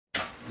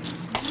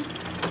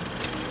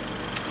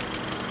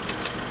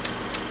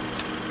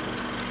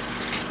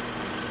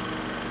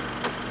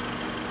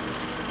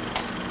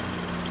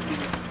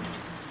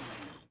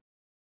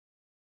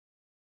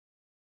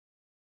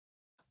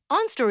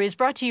On Story is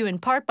brought to you in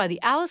part by the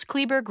Alice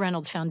Kleberg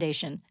Reynolds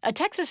Foundation, a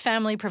Texas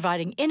family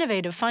providing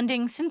innovative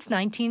funding since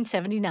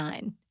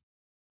 1979.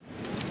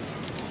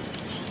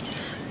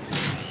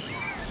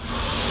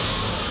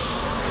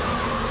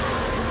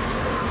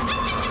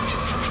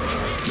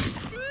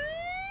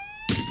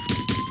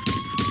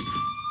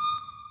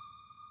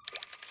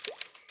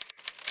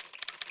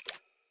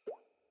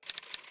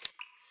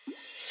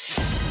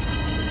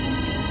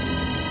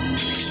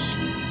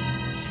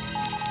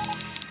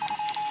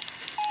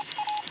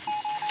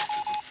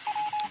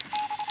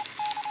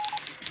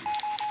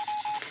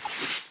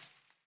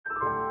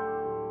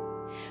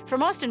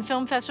 From Austin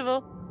Film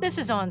Festival, this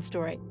is On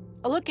Story,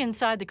 a look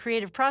inside the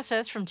creative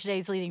process from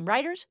today's leading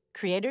writers,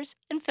 creators,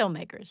 and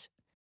filmmakers.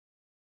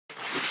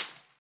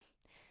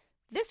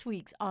 This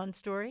week's On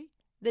Story,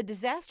 the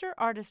disaster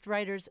artist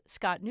writers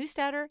Scott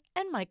Neustadter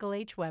and Michael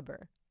H.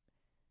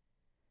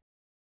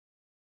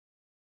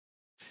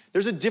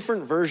 There's a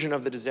different version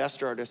of the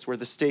disaster artist where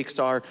the stakes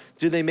are,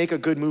 do they make a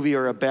good movie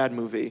or a bad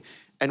movie?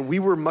 And we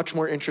were much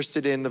more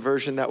interested in the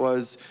version that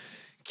was,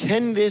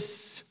 can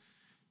this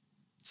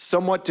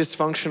somewhat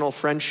dysfunctional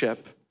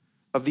friendship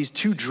of these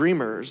two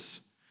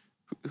dreamers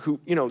who,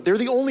 they're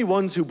the only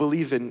ones who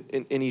believe in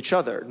each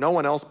other. No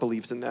one else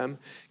believes in them.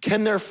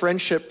 Can their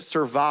friendship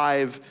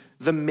survive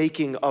the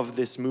making of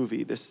this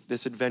movie,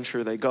 this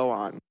adventure they go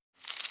on?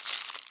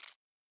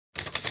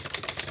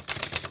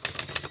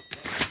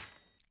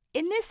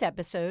 In this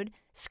episode,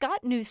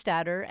 Scott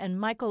Neustadter and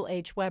Michael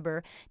H.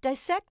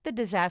 dissect The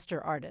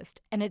Disaster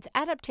Artist and its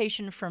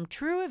adaptation from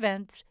true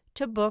events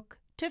to book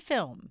to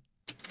film.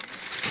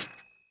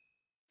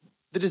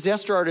 The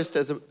Disaster Artist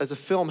as a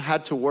film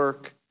had to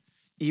work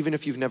even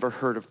if you've never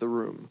heard of The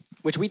Room.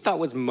 Which we thought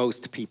was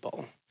most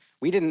people.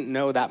 We didn't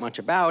know that much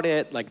about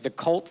it. Like the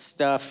cult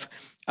stuff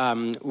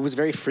was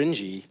very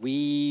fringy.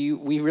 We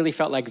really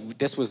felt like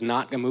this was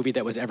not a movie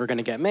that was ever going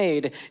to get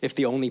made if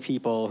the only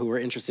people who were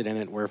interested in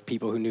it were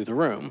people who knew The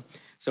Room.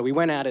 So we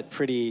went at it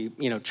pretty,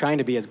 trying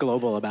to be as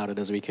global about it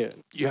as we could.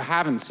 You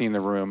haven't seen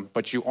The Room,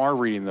 but you are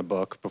reading the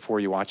book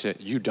before you watch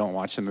it. You don't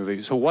watch the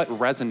movie. So what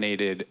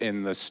resonated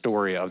in the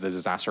story of The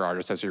Disaster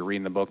Artist as you're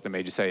reading the book that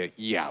made you say,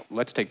 yeah,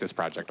 let's take this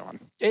project on?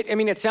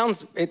 It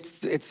sounds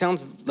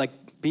like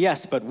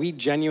BS, but we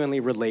genuinely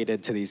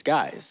related to these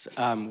guys.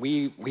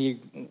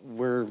 We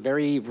were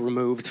very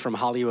removed from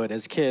Hollywood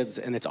as kids,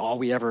 and it's all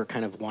we ever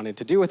kind of wanted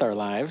to do with our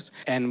lives,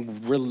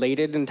 and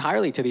related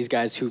entirely to these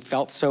guys who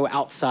felt so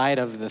outside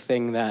of the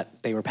thing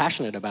that they were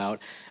passionate about,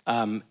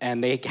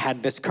 and they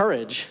had this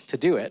courage to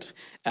do it,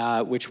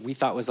 which we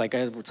thought was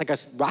it's like a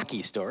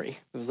Rocky story.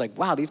 It was like,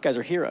 wow, these guys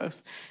are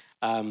heroes.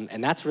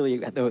 And that's really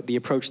the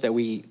approach that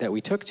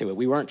we took to it.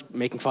 We weren't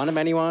making fun of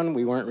anyone.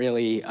 We weren't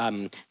really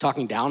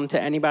talking down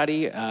to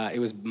anybody. It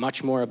was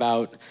much more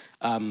about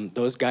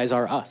those guys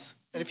are us.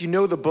 And if you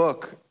know the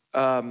book,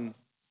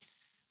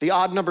 the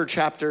odd number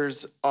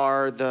chapters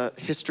are the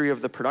history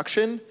of the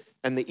production,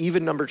 and the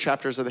even number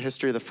chapters are the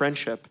history of the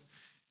friendship.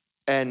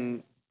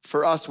 And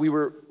for us, we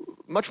were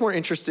much more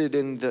interested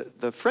in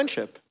the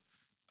friendship.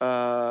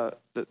 Those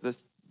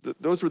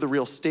were the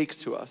real stakes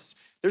to us.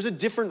 There's a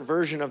different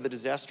version of The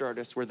Disaster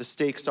Artist where the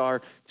stakes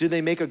are, do they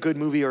make a good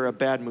movie or a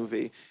bad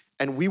movie?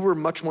 And we were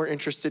much more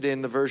interested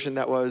in the version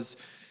that was,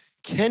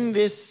 can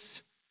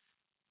this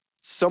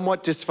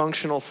somewhat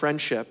dysfunctional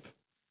friendship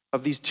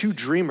of these two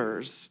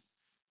dreamers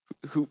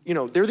who,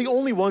 they're the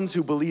only ones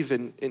who believe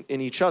in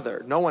each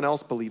other. No one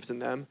else believes in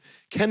them.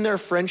 Can their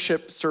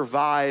friendship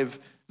survive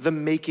the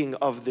making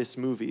of this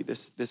movie,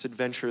 this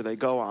adventure they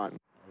go on?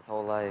 His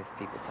whole life,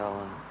 people tell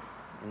him,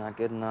 you're not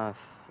good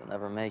enough, you'll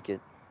never make it.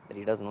 But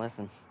he doesn't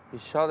listen. You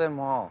show them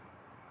all.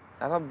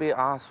 That'll be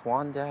us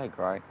one day,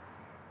 Greg.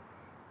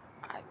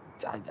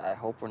 I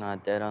hope we're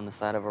not dead on the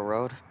side of a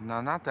road.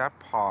 No, not that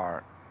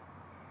part.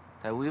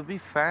 That we'll be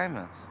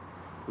famous.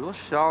 We'll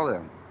show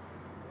them.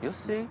 You'll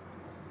see.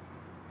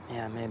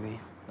 Yeah, maybe.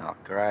 No,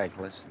 Greg,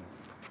 listen.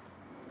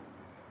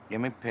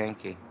 Give me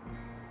Pinky.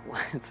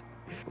 What?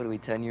 What are we,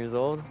 10 years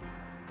old?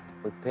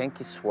 With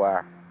Pinky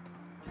swear.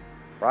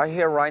 Right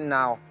here, right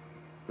now,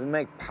 we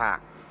make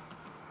pact.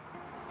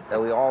 That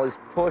we always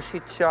push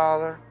each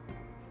other,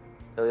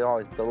 that we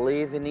always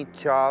believe in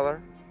each other,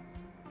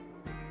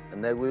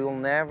 and that we will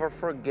never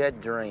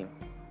forget dream.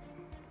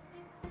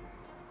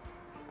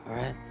 All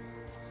right.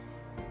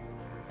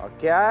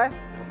 Okay?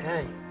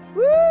 Okay.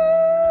 Woo!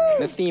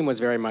 The theme was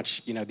very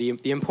much,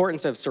 the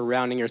importance of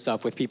surrounding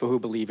yourself with people who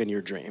believe in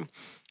your dream.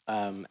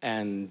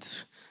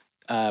 And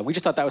we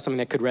just thought that was something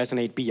that could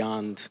resonate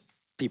beyond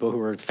people who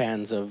are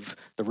fans of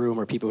The Room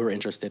or people who are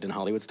interested in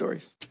Hollywood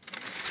stories.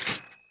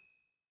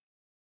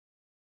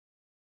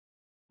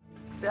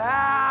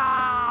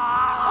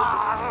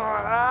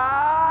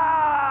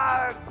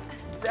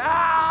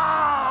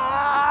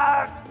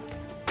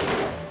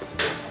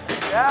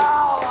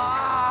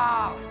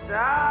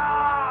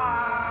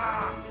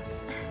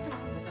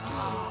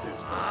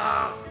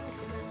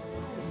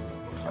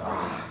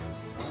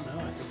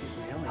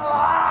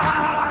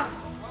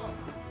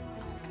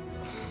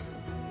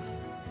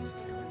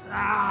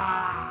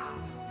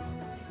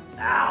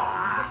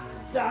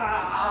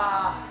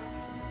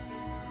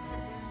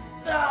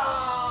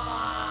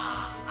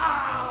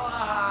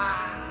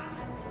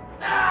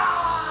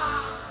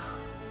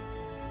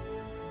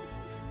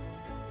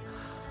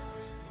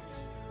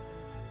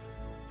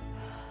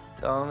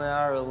 Tell me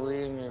how to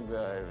leave me,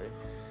 baby.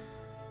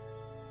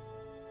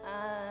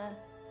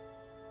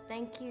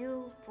 Thank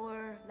you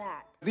for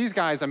that. These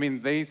guys, I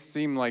mean, they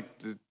seem like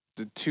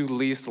the two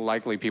least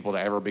likely people to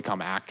ever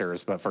become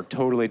actors, but for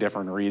totally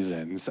different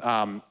reasons.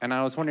 And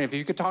I was wondering if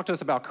you could talk to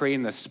us about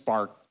creating the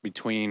spark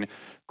between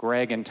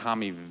Greg and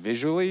Tommy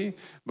visually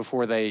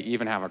before they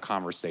even have a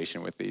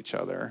conversation with each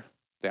other,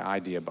 the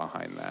idea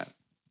behind that.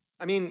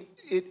 I mean,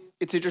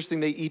 it's interesting.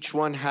 They each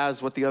one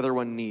has what the other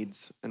one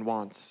needs and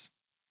wants.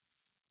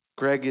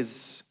 Greg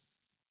is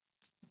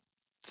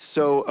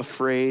so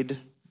afraid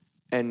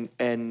and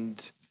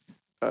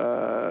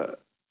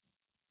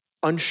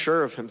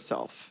unsure of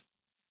himself.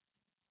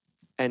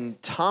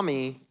 And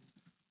Tommy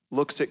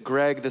looks at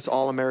Greg, this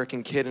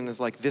all-American kid, and is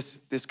like,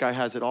 this guy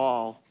has it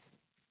all.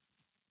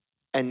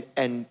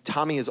 And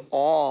Tommy is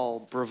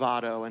all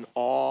bravado and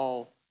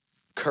all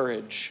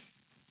courage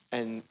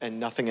and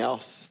nothing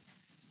else.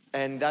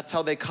 And that's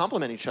how they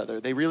complement each other.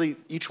 They really,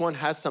 each one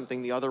has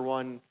something the other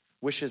one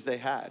wishes they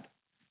had.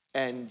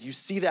 And you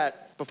see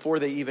that before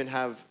they even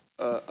have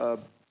a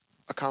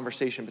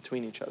conversation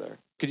between each other.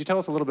 Could you tell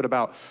us a little bit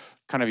about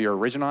kind of your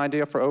original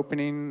idea for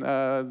opening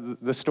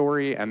the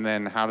story, and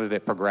then how did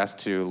it progress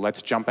to,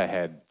 let's jump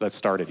ahead, let's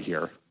start it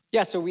here?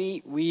 Yeah, so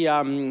we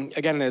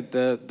again,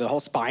 the whole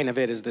spine of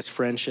it is this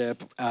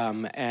friendship,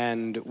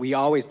 and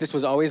this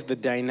was always the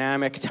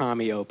dynamic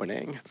Tommy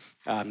opening.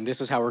 This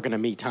is how we're gonna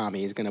meet Tommy.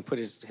 He's gonna put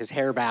his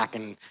hair back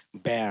and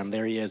bam,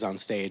 there he is on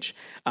stage.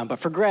 But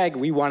for Greg,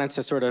 we wanted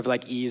to sort of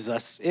like ease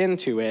us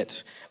into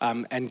it,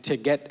 and to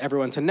get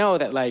everyone to know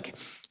that like,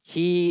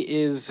 he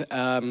is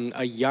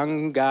a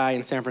young guy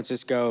in San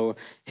Francisco.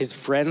 His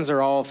friends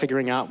are all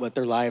figuring out what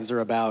their lives are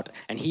about,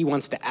 and he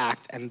wants to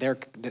act, and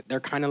they're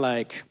kind of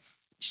like,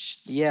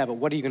 yeah, but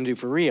what are you gonna do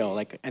for real?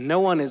 Like, and no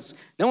one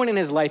in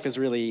his life is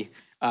really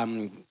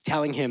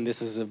telling him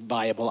this is a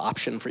viable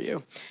option for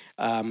you.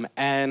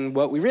 And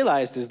what we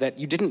realized is that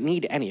you didn't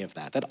need any of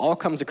that. That all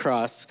comes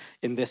across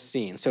in this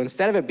scene. So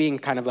instead of it being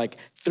kind of like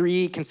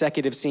 3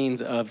 consecutive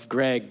scenes of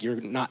Greg,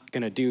 you're not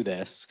gonna do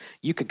this,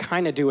 you could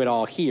kind of do it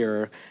all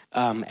here,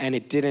 and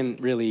it didn't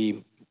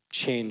really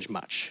change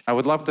much. I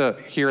would love to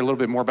hear a little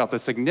bit more about the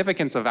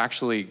significance of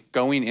actually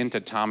going into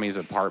Tommy's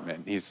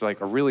apartment. He's like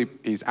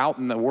he's out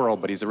in the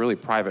world, but he's a really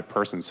private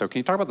person. So can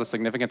you talk about the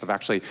significance of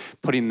actually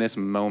putting this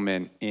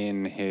moment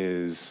in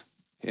his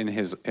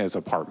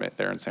apartment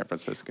there in San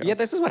Francisco? Yeah,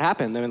 this is what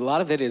happened. I mean, a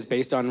lot of it is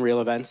based on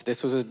real events.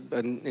 This was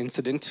an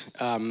incident,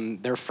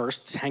 their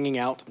first hanging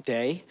out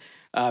day.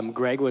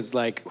 Greg was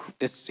like,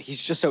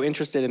 he's just so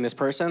interested in this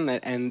person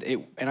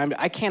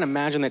I can't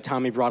imagine that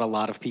Tommy brought a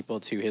lot of people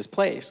to his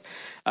place.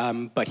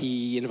 But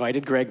he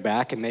invited Greg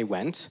back, and they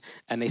went,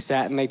 and they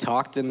sat and they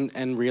talked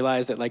and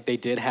realized that like they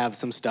did have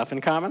some stuff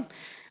in common.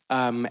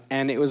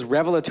 And it was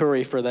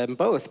revelatory for them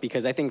both,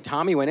 because I think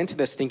Tommy went into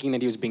this thinking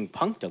that he was being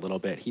punked a little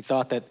bit. He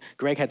thought that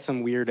Greg had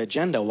some weird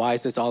agenda. Why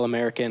is this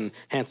all-American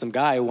handsome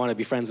guy want to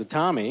be friends with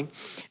Tommy?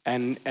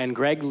 And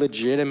Greg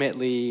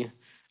legitimately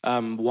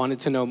wanted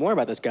to know more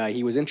about this guy.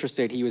 He was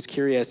interested, he was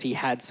curious, he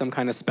had some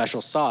kind of special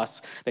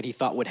sauce that he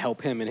thought would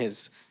help him in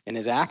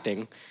his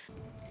acting.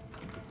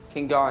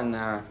 Can go in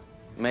there,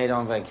 made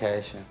on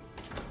vacation.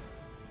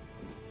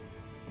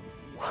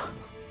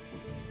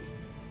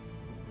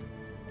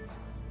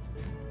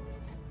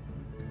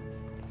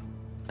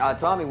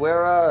 Tommy,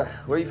 where are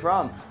you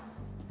from?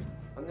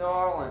 New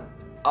Orleans.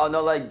 Oh,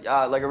 no,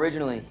 like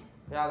originally.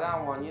 Yeah,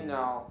 that one, you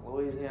know,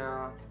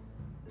 Louisiana.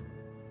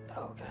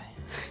 Okay.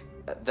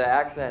 The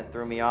accent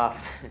threw me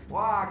off.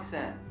 What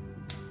accent?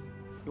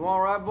 You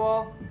want Red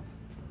Bull?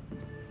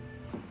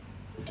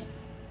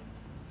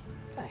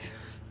 Thanks.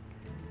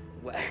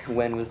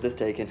 When was this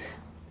taken?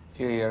 A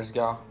few years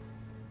ago.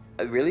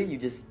 Really?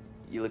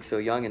 You look so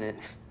young in it.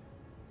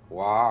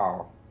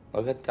 Wow.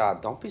 Look at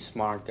that. Don't be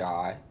smart,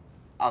 guy.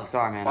 Oh,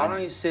 sorry, man. Why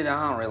don't you sit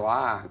down and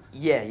relax?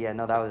 Yeah,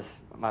 no, that was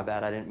my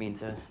bad. I didn't mean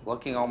to.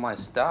 Looking on my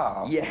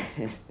stuff. Yeah.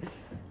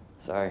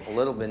 Sorry. A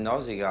little bit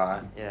nosy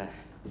guy. Yeah.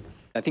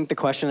 I think the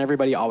question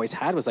everybody always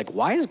had was like,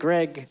 why is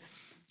Greg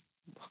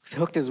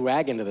hooked his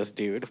wagon to this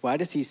dude? Why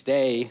does he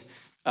stay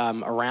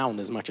around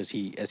as much as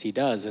he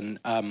does?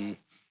 And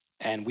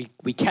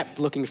we kept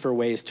looking for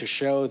ways to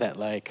show that,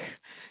 like,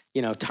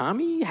 you know,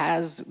 Tommy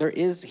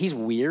he's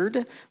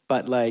weird,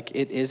 but like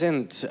it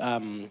isn't,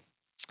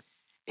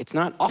 it's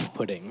not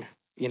off-putting.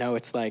 You know,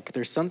 it's like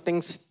there's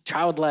something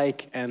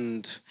childlike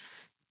and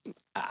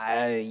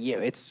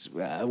it's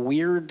a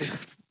weird,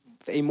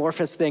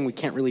 amorphous thing we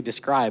can't really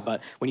describe,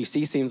 but when you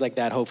see scenes like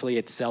that, hopefully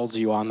it sells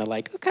you on the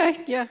like, okay,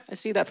 yeah, I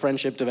see that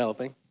friendship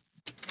developing.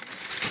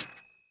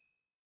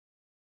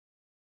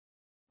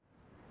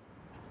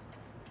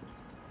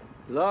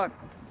 Look,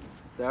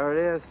 there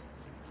it is.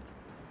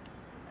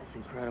 That's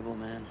incredible,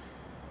 man.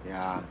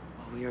 Yeah.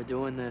 We are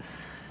doing this.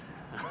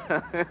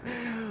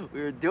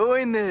 We're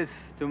doing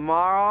this.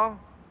 Tomorrow,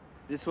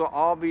 this will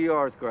all be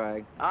yours,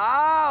 Greg.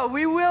 Ah,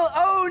 we will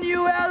own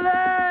you,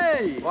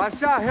 LA!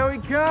 Watch out, here we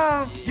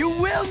come. You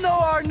will know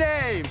our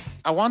names!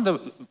 I wanted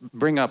to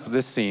bring up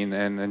this scene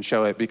and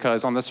show it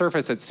because on the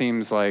surface it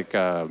seems like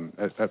a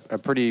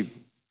pretty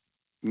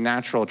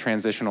natural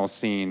transitional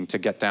scene to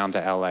get down to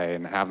LA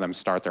and have them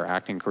start their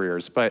acting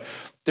careers. But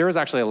there was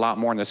actually a lot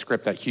more in the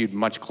script that hewed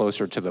much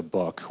closer to the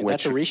book.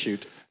 That's a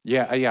reshoot.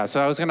 Yeah.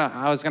 So I was gonna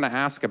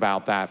ask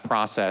about that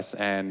process,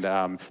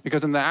 and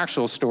because in the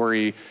actual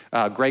story,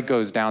 Greg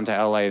goes down to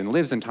LA and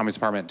lives in Tommy's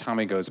apartment.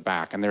 Tommy goes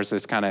back, and there's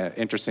this kind of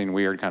interesting,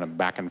 weird kind of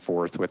back and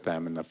forth with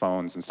them and the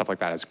phones and stuff like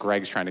that as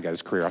Greg's trying to get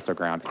his career off the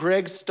ground.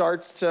 Greg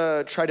starts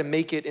to try to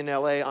make it in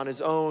LA on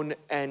his own,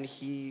 and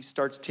he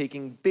starts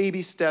taking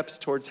baby steps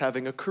towards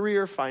having a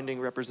career, finding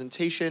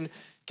representation,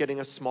 getting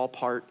a small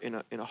part in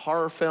a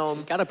horror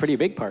film. Got a pretty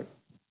big part.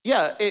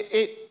 Yeah,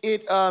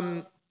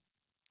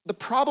 the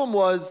problem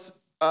was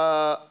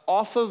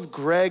off of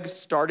Greg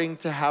starting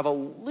to have a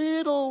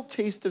little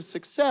taste of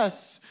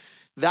success,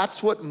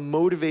 that's what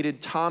motivated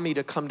Tommy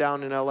to come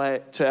down to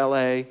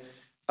LA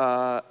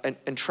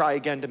and try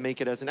again to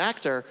make it as an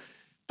actor.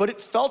 But it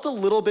felt a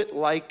little bit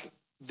like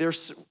there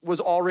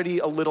was already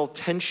a little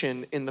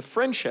tension in the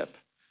friendship.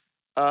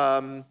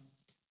 And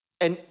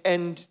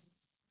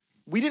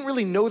we didn't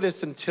really know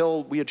this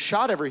until we had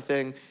shot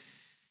everything.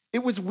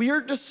 It was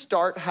weird to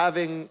start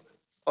having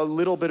a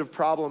little bit of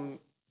problem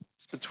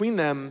between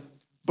them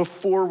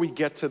before we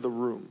get to the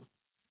room.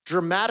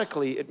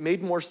 Dramatically, it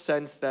made more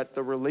sense that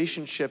the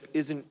relationship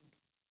isn't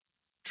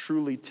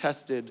truly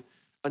tested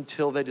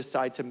until they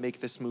decide to make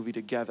this movie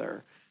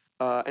together.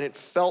 And it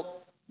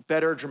felt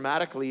better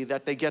dramatically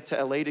that they get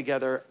to LA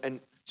together and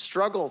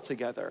struggle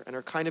together and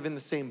are kind of in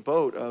the same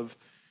boat of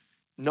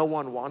no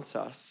one wants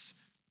us.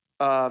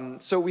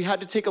 So we had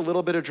to take a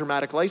little bit of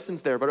dramatic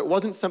license there, but it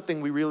wasn't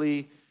something we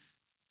really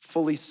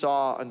fully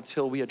saw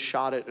until we had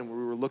shot it and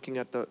we were looking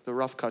at the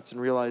rough cuts and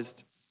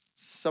realized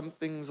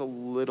something's a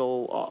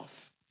little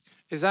off.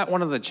 Is that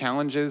one of the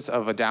challenges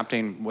of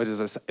adapting what is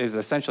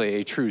essentially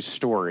a true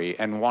story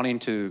and wanting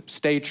to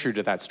stay true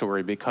to that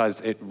story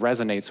because it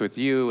resonates with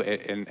you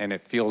and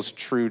it feels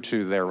true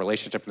to their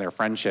relationship and their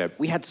friendship?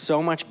 We had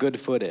so much good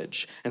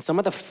footage, and some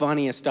of the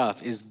funniest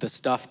stuff is the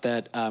stuff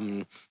that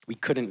we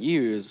couldn't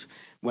use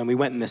when we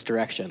went in this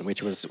direction,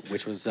 which was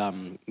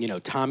you know,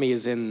 Tommy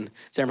is in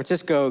San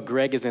Francisco,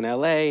 Greg is in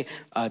LA,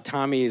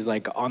 Tommy is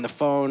like on the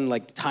phone,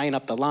 like tying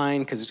up the line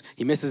because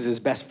he misses his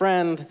best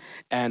friend,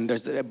 and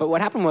but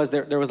what happened was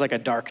there was like a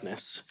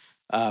darkness.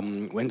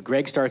 When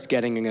Greg starts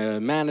getting a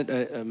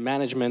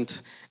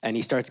management and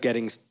he starts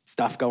getting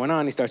stuff going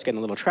on, he starts getting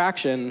a little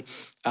traction,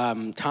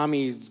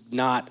 Tommy's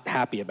not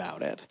happy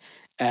about it.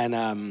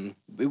 And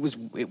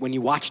when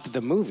you watched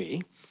the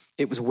movie,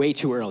 it was way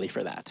too early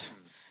for that.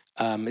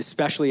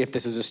 Especially if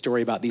this is a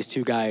story about these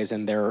two guys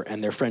and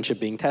their friendship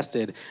being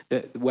tested.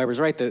 Weber's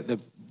right, the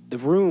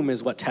room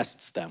is what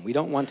tests them. We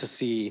don't want to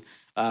see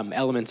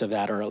elements of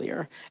that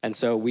earlier. And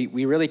so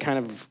we really kind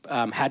of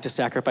had to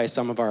sacrifice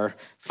some of our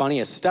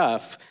funniest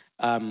stuff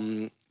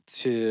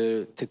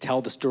to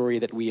tell the story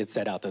that we had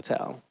set out to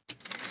tell.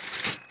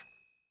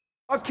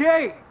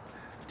 Okay,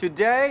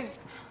 today,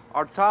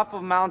 our top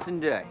of mountain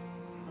day.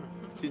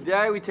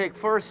 Today we take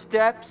first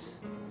steps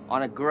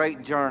on a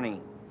great journey.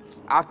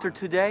 After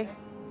today,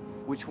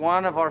 which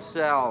one of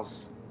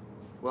ourselves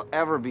will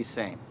ever be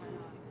sane?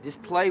 This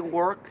play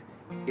work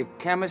if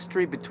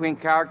chemistry between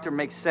character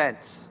makes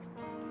sense.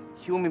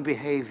 Human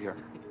behavior,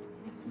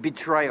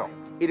 betrayal,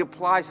 it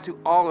applies to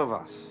all of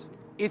us.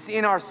 It's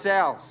in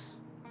ourselves.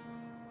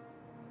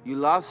 You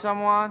love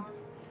someone?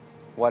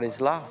 What is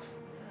love?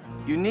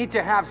 You need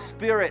to have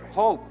spirit,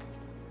 hope,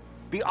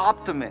 be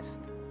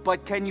optimist.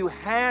 But can you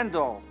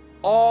handle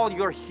all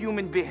your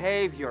human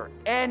behavior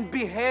and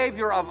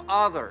behavior of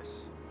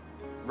others?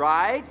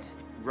 Right?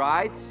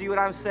 Right? See what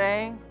I'm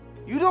saying?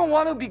 You don't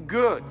want to be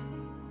good.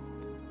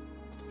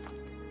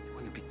 You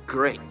want to be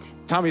great.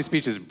 Tommy's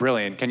speech is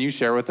brilliant. Can you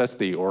share with us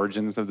the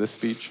origins of this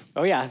speech?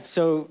 Oh yeah,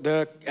 so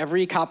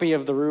every copy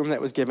of The Room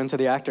that was given to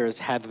the actors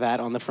had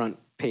that on the front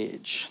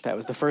page. That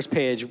was the first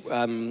page.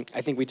 I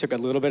think we took a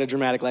little bit of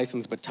dramatic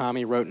license, but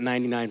Tommy wrote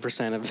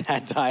 99% of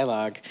that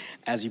dialogue,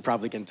 as you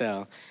probably can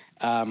tell.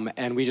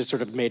 And we just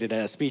sort of made it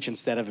a speech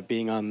instead of it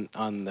being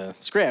on the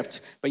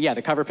script. But yeah,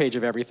 the cover page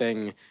of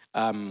everything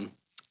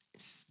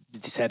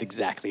said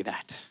exactly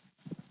that.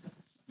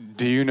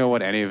 Do you know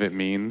what any of it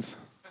means?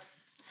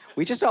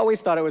 We just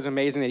always thought it was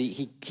amazing that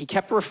he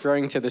kept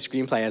referring to the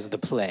screenplay as the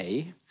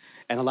play,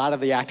 and a lot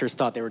of the actors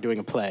thought they were doing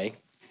a play.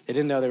 They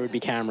didn't know there would be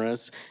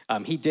cameras.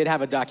 He did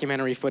have a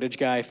documentary footage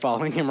guy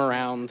following him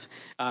around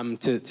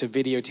to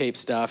videotape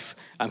stuff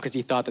because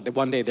he thought that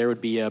one day there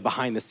would be a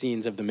behind the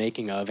scenes of the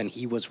making of, and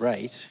he was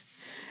right.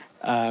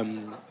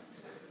 Yeah.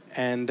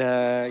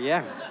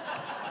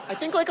 I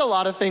think like a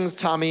lot of things,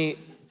 Tommy,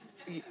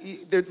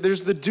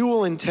 there's the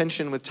dual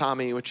intention with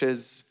Tommy, which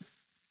is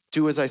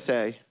do as I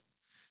say,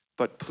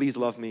 but please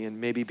love me and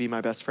maybe be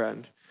my best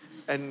friend.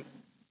 And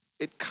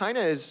it kind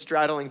of is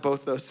straddling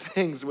both those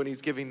things when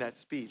he's giving that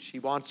speech. He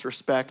wants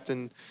respect,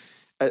 and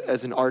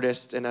as an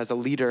artist and as a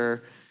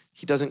leader,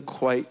 he doesn't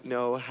quite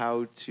know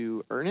how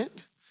to earn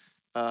it.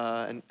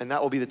 And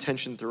that will be the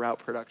tension throughout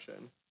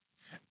production.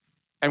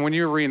 And when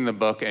you were reading the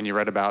book and you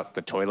read about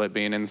the toilet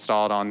being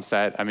installed on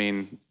set, I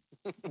mean,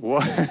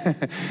 what?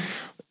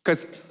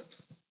 Because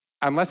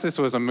unless this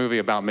was a movie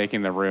about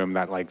making the room,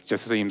 that like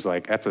just seems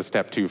like that's a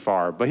step too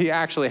far. But he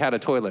actually had a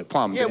toilet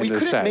plumbed Yeah, in we the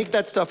couldn't set. make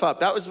that stuff up.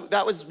 That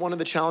was one of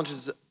the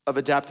challenges of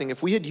adapting.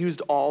 If we had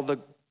used all the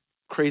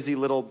crazy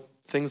little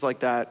things like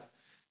that,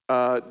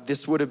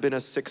 this would have been a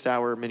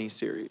 6-hour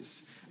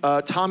miniseries.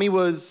 Tommy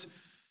was,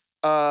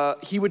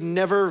 he would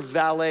never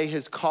valet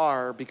his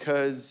car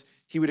because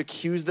he would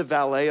accuse the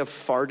valet of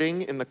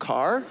farting in the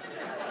car.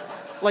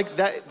 Like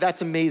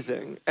that's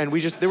amazing. And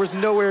there's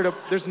nowhere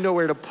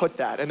to put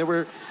that.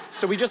 And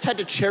so we just had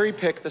to cherry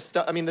pick the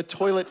stuff. I mean, the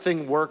toilet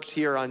thing worked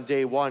here on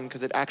day one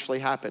because it actually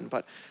happened,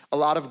 but a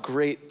lot of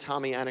great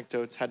Tommy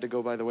anecdotes had to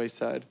go by the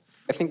wayside.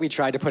 I think we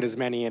tried to put as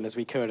many in as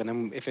we could, and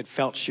then if it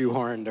felt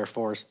shoehorned or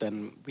forced,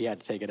 then we had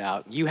to take it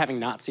out. You having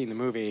not seen the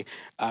movie,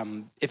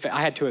 if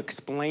I had to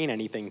explain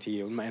anything to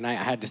you, and I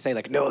had to say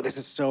like, no, this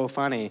is so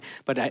funny,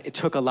 but it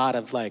took a lot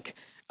of like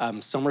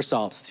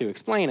somersaults to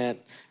explain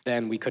it,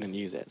 then we couldn't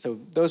use it. So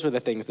those were the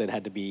things that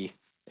had to be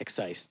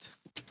excised.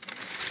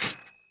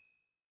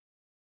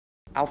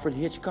 Alfred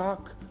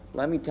Hitchcock,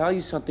 let me tell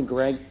you something,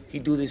 Greg. He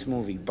do this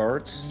movie,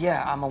 Birds.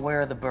 Yeah, I'm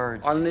aware of the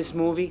birds. On this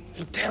movie,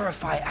 he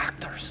terrify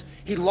actors.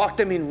 He locked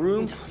them in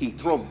rooms. He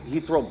throw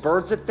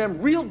birds at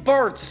them, real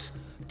birds.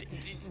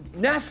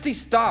 Nasty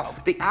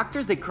stuff. The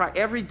actors, they cry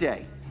every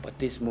day. But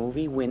this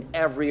movie win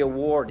every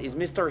award. Is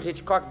Mr.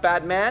 Hitchcock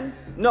bad man?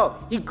 No,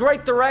 he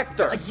great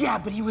director. Yeah,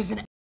 but he was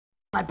an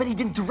I bet he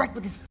didn't direct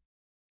with his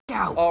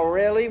out. Oh,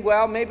 really?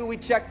 Well, maybe we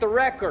check the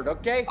record,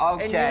 okay?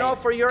 Okay. And you know,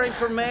 for your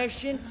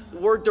information,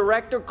 word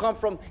director come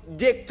from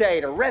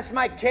dictator. Rest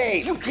my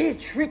case. You can't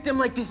treat them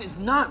like this. Is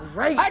not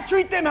right. I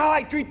treat them how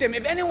I treat them.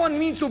 If anyone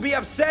needs to be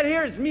upset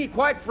here, it's me,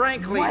 quite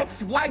frankly. What?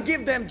 I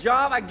give them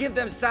job, I give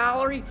them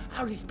salary. I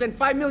already spent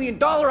 $5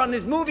 million on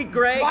this movie,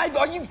 Greg.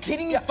 Are you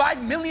kidding me?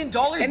 $5 million?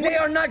 And they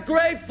are not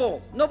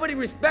grateful. Nobody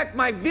respect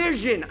my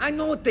vision. I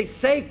know what they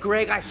say,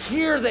 Greg. I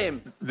hear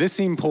them. This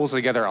scene pulls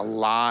together a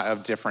lot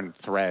of different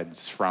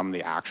threads from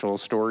the actual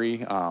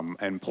story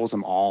and pulls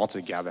them all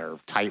together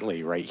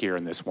tightly right here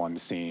in this one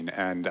scene.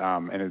 And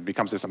it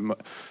becomes this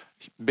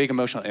big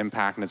emotional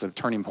impact and is a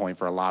turning point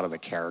for a lot of the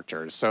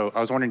characters. So I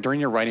was wondering, during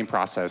your writing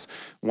process,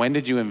 when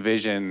did you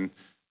envision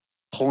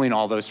pulling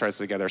all those threads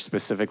together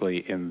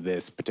specifically in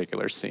this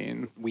particular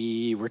scene?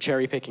 We were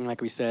cherry picking,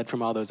 like we said,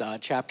 from all those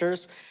odd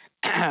chapters.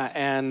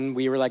 And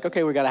we were like,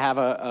 okay, we got to have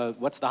a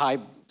what's the high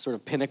sort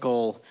of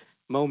pinnacle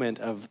moment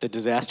of the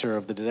disaster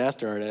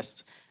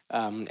artist.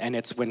 And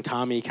it's when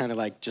Tommy kind of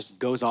like just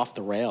goes off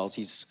the rails.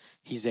 He's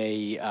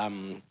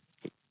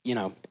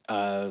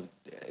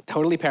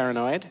totally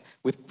paranoid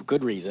with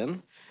good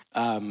reason.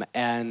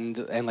 And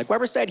like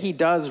Weber said, he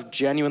does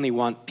genuinely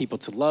want people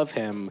to love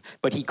him,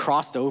 but he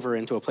crossed over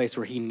into a place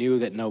where he knew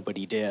that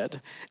nobody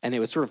did. And it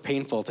was sort of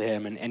painful to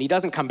him. And he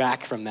doesn't come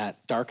back from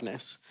that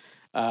darkness.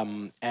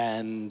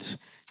 And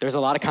there's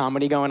a lot of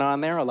comedy going on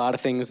there, a lot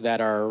of things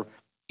that are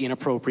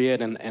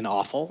inappropriate and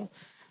awful.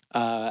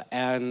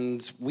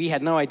 And we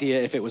had no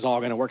idea if it was all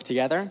going to work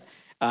together.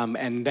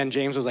 And then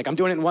James was like, I'm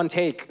doing it in one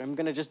take. I'm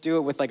going to just do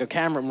it with like a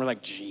camera. And we're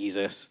like,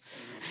 Jesus.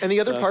 And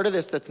the other part of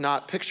this that's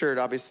not pictured,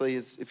 obviously,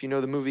 is if you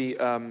know the movie,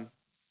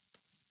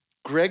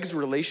 Greg's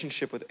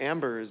relationship with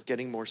Amber is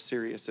getting more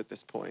serious at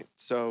this point.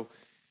 So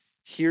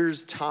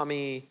here's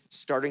Tommy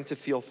starting to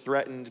feel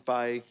threatened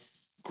by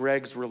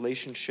Greg's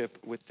relationship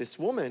with this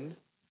woman.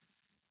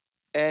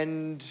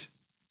 And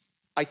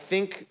I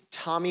think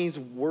Tommy's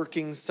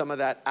working some of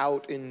that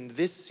out in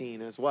this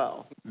scene as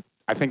well.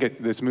 I think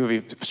this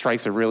movie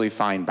strikes a really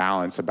fine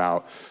balance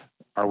about,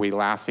 are we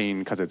laughing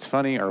because it's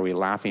funny, or are we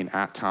laughing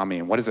at Tommy,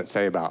 and what does it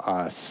say about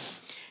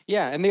us?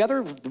 Yeah, and the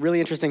other really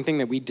interesting thing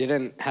that we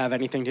didn't have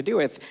anything to do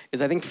with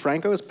is I think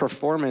Franco's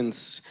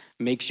performance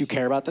makes you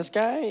care about this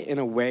guy in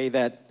a way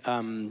that,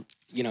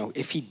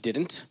 if he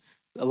didn't,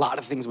 a lot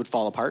of things would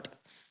fall apart.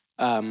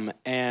 What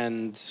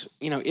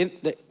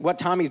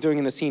Tommy's doing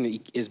in the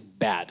scene is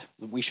bad.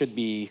 We should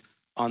be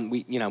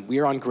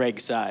we're on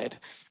Greg's side.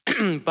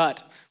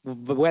 But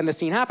when the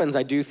scene happens,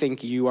 I do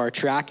think you are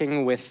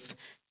tracking with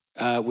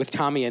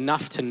Tommy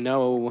enough to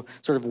know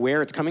sort of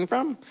where it's coming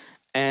from,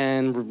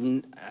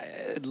 and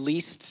at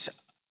least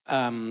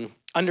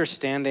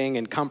understanding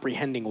and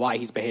comprehending why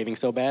he's behaving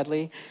so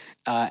badly.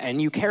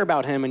 And you care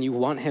about him and you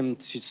want him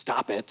to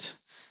stop it.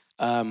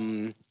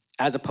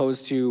 As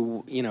opposed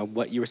to,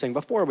 what you were saying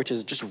before, which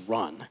is just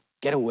run,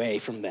 get away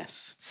from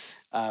this.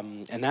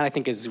 And that I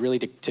think is really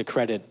to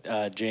credit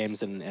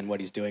James and what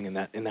he's doing in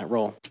that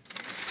role.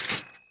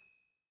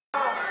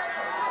 Why,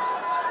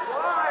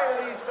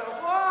 Lisa?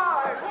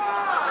 Why?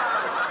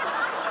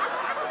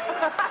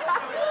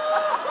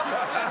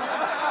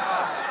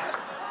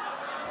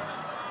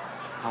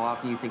 How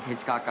often do you think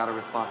Hitchcock got a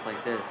response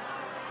like this?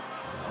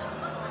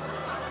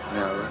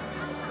 Never.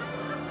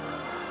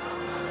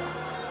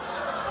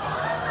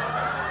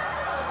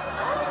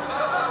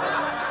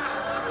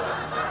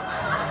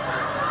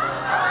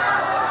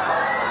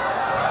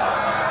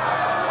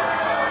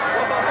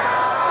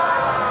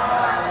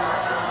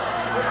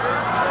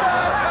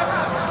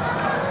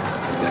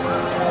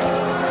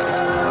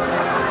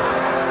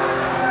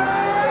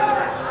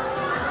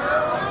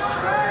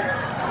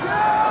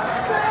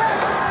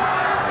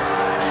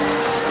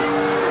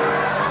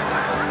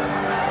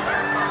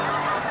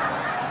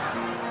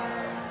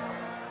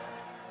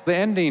 The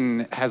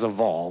ending has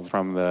evolved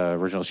from the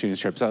original shooting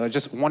script. So I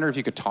just wonder if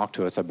you could talk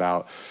to us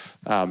about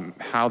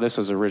how this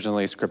was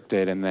originally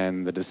scripted and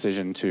then the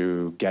decision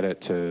to get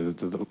it to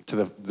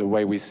the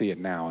way we see it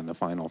now in the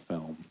final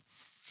film.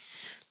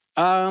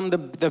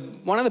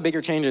 One of the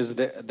bigger changes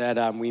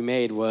that we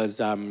made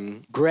was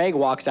Greg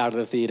walks out of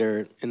the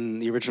theater in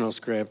the original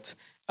script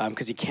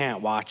because he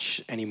can't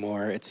watch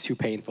anymore. It's too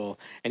painful,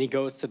 and he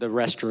goes to the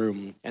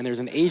restroom. And there's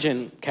an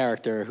agent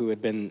character who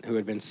had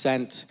been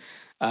sent,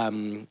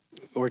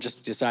 or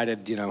just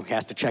decided, he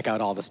has to check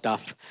out all the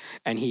stuff,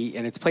 and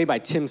it's played by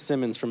Tim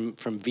Simmons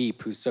from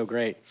Veep, who's so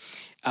great.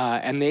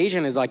 And the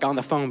agent is like on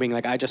the phone, being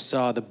like, "I just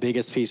saw the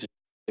biggest piece of."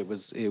 It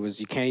was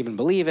you can't even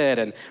believe it,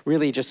 and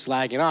really just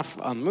slagging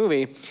off on the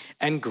movie.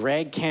 And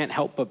Greg can't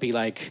help but be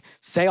like,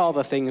 say all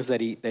the things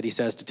that he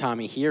says to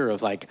Tommy here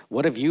of like,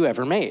 what have you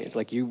ever made?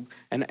 Like you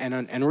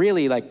and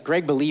really like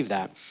Greg believed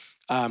that.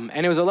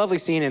 And it was a lovely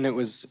scene, and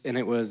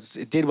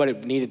it did what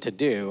it needed to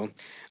do.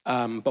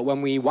 But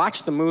when we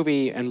watched the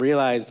movie and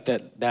realized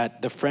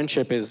that the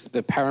friendship is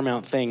the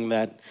paramount thing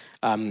that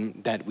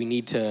we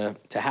need to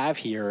have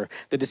here,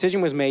 the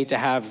decision was made to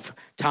have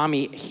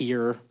Tommy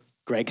hear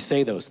Greg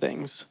say those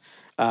things.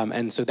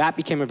 And so that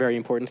became a very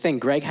important thing.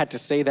 Greg had to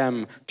say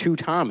them to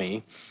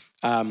Tommy,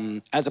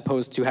 as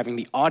opposed to having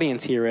the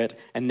audience hear it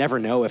and never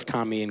know if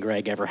Tommy and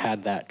Greg ever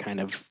had that kind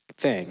of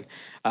thing.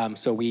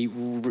 So we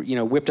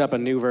whipped up a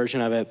new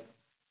version of it,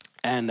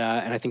 and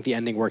I think the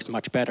ending works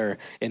much better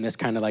in this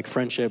kind of like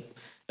friendship,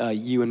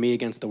 you and me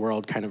against the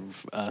world kind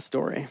of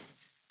story.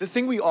 The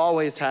thing we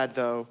always had,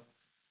 though,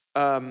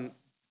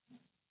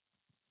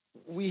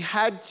 we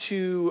had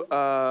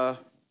to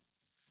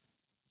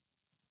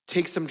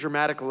take some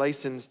dramatic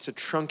license to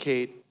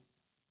truncate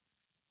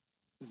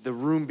the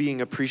room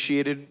being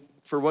appreciated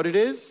for what it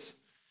is.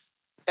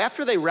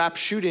 After they wrap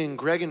shooting,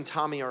 Greg and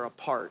Tommy are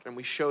apart, and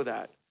we show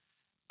that.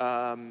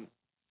 And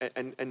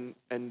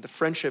the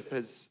friendship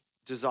has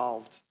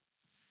dissolved.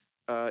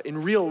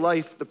 In real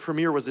life, the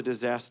premiere was a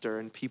disaster,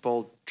 and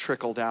people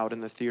trickled out,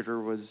 and the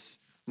theater was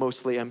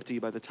mostly empty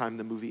by the time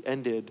the movie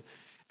ended.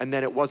 And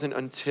then it wasn't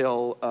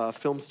until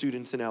film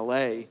students in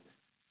LA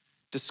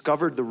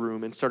discovered the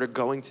room and started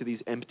going to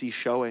these empty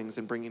showings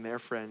and bringing their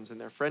friends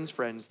and their friends'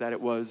 friends that it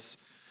was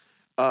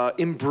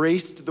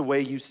embraced the way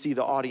you see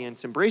the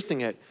audience embracing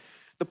it.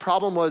 The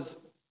problem was,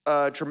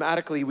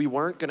 dramatically, we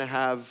weren't gonna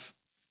have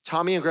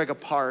Tommy and Greg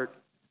apart.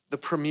 The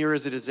premiere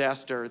is a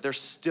disaster. They're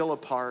still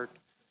apart.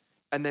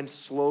 And then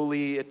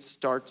slowly it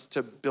starts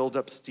to build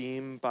up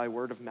steam by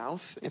word of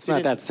mouth. It's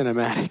not that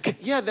cinematic.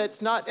 Yeah,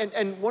 that's not,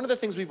 and one of the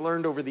things we've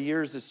learned over the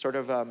years is sort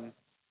of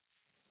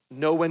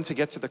know when to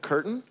get to the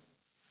curtain.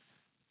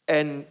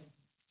 And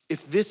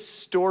if this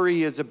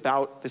story is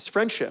about this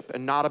friendship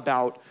and not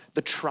about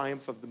the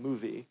triumph of the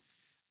movie,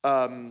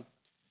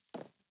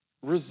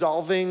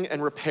 resolving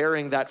and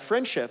repairing that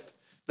friendship,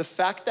 the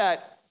fact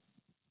that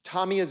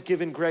Tommy has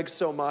given Greg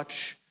so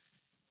much,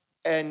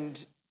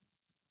 and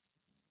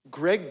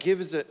Greg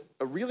gives a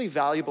really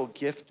valuable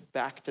gift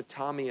back to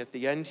Tommy at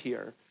the end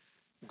here.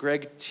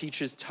 Greg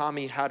teaches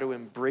Tommy how to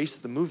embrace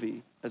the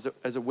movie as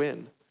a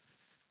win.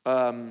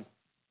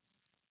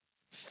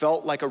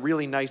 Felt like a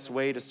really nice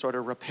way to sort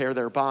of repair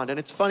their bond. And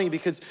it's funny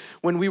because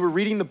when we were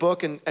reading the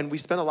book and we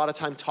spent a lot of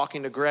time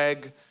talking to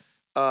Greg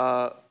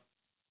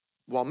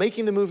while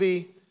making the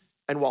movie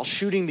and while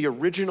shooting the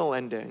original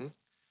ending,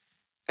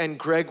 and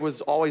Greg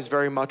was always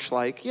very much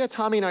like, yeah,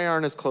 Tommy and I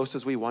aren't as close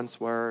as we once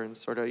were, and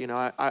sort of,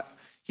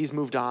 he's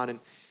moved on. And,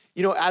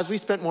 as we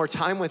spent more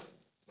time with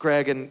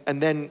Greg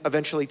and then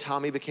eventually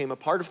Tommy became a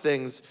part of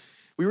things,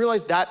 we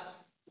realized that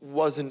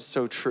wasn't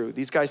so true.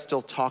 These guys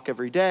still talk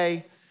every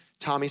day.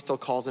 Tommy still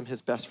calls him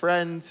his best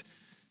friend.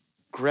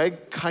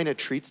 Greg kind of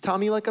treats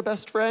Tommy like a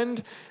best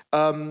friend.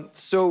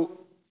 So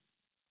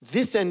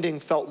this ending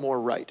felt more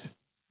right,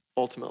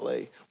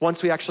 ultimately,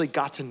 once we actually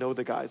got to know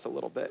the guys a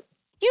little bit.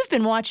 You've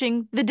been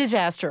watching The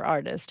Disaster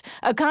Artist,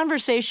 a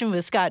conversation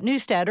with Scott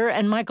Neustadter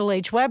and Michael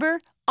H. Weber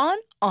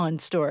on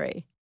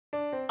Story.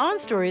 On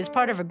Story is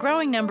part of a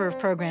growing number of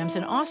programs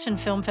in Austin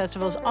Film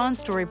Festival's On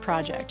Story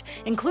project,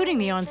 including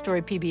the On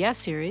Story PBS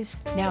series,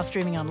 now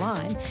streaming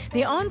online,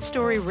 the On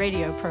Story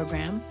radio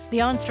program, the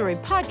On Story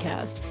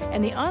podcast,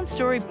 and the On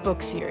Story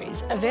book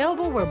series,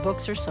 available where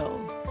books are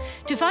sold.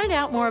 To find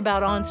out more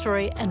about On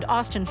Story and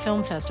Austin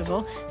Film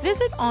Festival,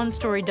 visit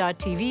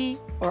onstory.tv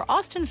or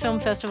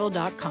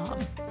austinfilmfestival.com.